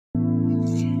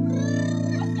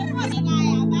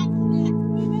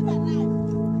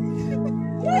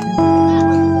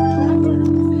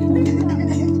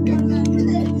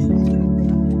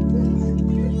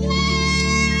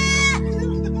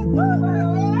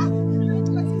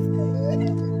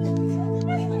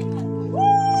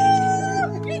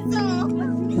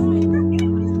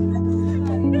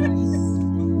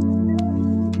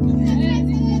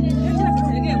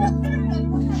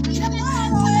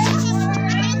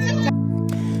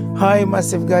Hi, my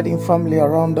safeguarding family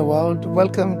around the world.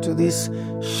 Welcome to this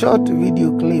short video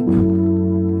clip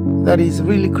that is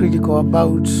really critical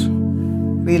about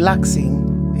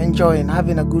relaxing, enjoying,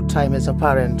 having a good time as a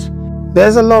parent.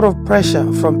 There's a lot of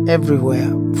pressure from everywhere,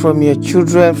 from your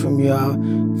children, from your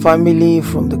family,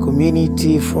 from the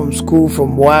community, from school,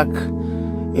 from work,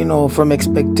 from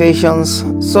expectations.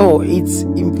 So it's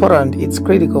important, it's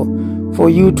critical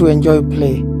for you to enjoy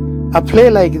play. A play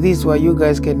like this where you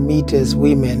guys can meet as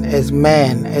women, as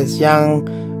men, as young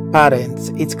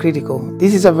parents, it's critical.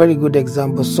 This is a very good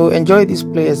example. So enjoy this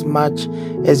play as much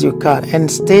as you can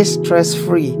and stay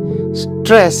stress-free.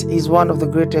 Stress is one of the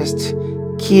greatest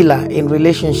killer in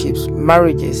relationships,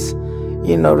 marriages,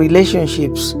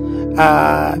 relationships,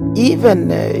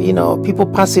 even people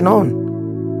passing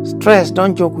on. Stress,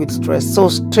 don't joke with stress. So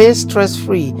stay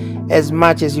stress-free as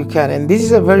much as you can. And this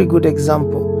is a very good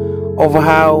example of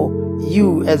how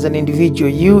you as an individual,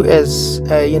 you as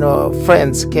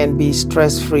friends can be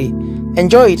stress-free.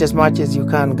 Enjoy it as much as you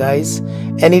can, guys,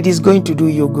 and it is going to do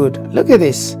you good. Look at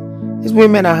this. These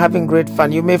women are having great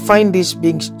fun. You may find this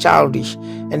being childish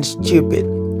and stupid,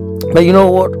 but you know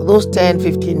what? Those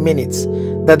 10-15 minutes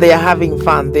that they are having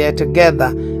fun, they are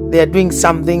together, they are doing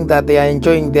something that they are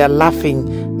enjoying, they are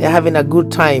laughing, they are having a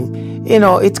good time.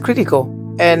 It's critical,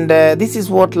 and this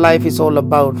is what life is all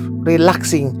about: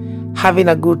 relaxing, having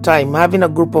a good time, having a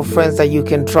group of friends that you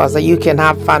can trust, that you can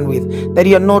have fun with, that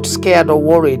you're not scared or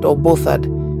worried or bothered,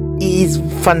 is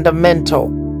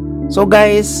fundamental. So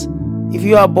guys, if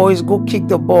you are boys, go kick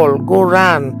the ball, go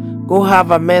run, go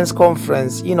have a men's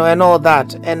conference, and all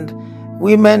that. And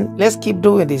women, let's keep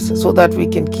doing this so that we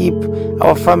can keep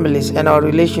our families and our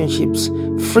relationships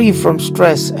free from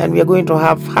stress, and we are going to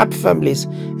have happy families.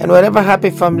 And wherever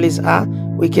happy families are,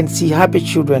 we can see happy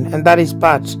children, and that is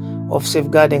part of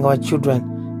safeguarding our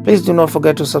children. Please do not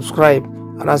forget to subscribe,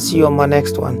 and I'll see you on my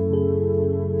next one.